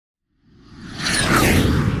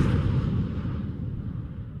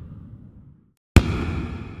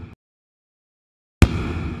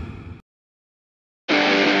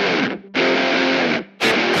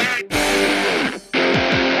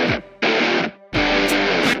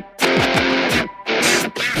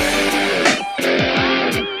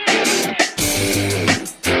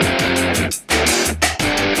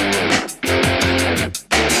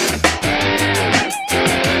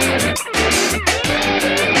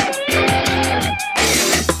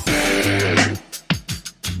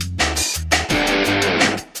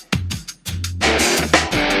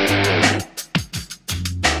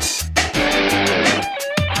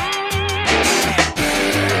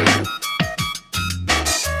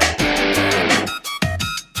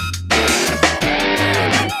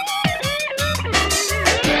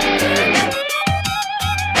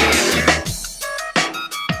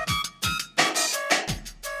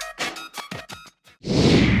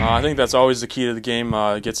I think that's always the key to the game,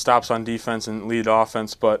 get stops on defense and lead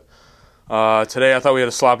offense. But today I thought we had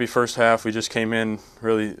a sloppy first half. We just came in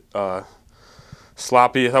really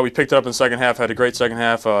sloppy. I thought we picked it up in the second half, had a great second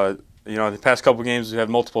half. The past couple games we had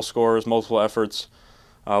multiple scores, multiple efforts,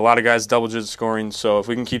 a lot of guys double-digit scoring. So if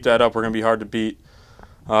we can keep that up, we're going to be hard to beat.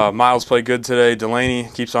 Miles played good today. Delaney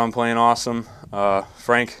keeps on playing awesome.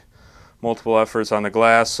 Frank, multiple efforts on the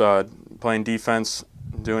glass, playing defense,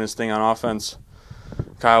 doing his thing on offense.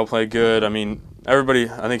 Kyle played good. I mean, everybody,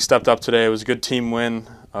 I think, stepped up today. It was a good team win.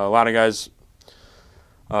 A lot of guys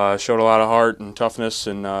showed a lot of heart and toughness,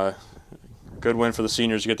 and good win for the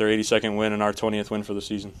seniors to get their 82nd win and our 20th win for the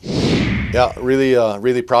season. Yeah,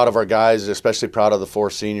 really proud of our guys, especially proud of the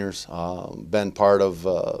 4 seniors. Been part of,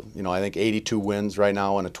 I think 82 wins right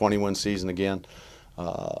now in a 20-win season again.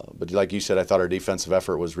 But like you said, I thought our defensive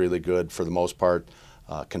effort was really good for the most part.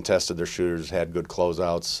 Contested their shooters, had good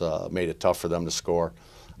closeouts, made it tough for them to score.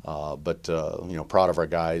 But proud of our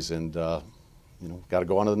guys, and got to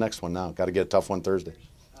go on to the next one now. Got to get a tough one Thursday.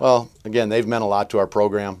 Well, again, they've meant a lot to our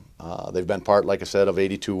program. They've been part, like I said, of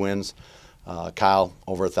 82 wins. Kyle,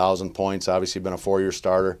 over 1,000 points, obviously been a 4-year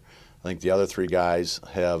starter. I think the other 3 guys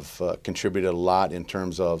have contributed a lot in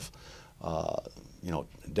terms of,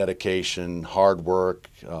 dedication, hard work,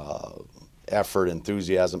 effort,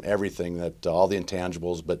 enthusiasm, everything, that all the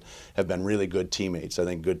intangibles, but have been really good teammates. I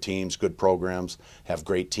think good teams, good programs, have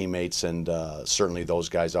great teammates, and certainly those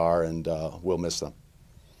guys are, and we'll miss them.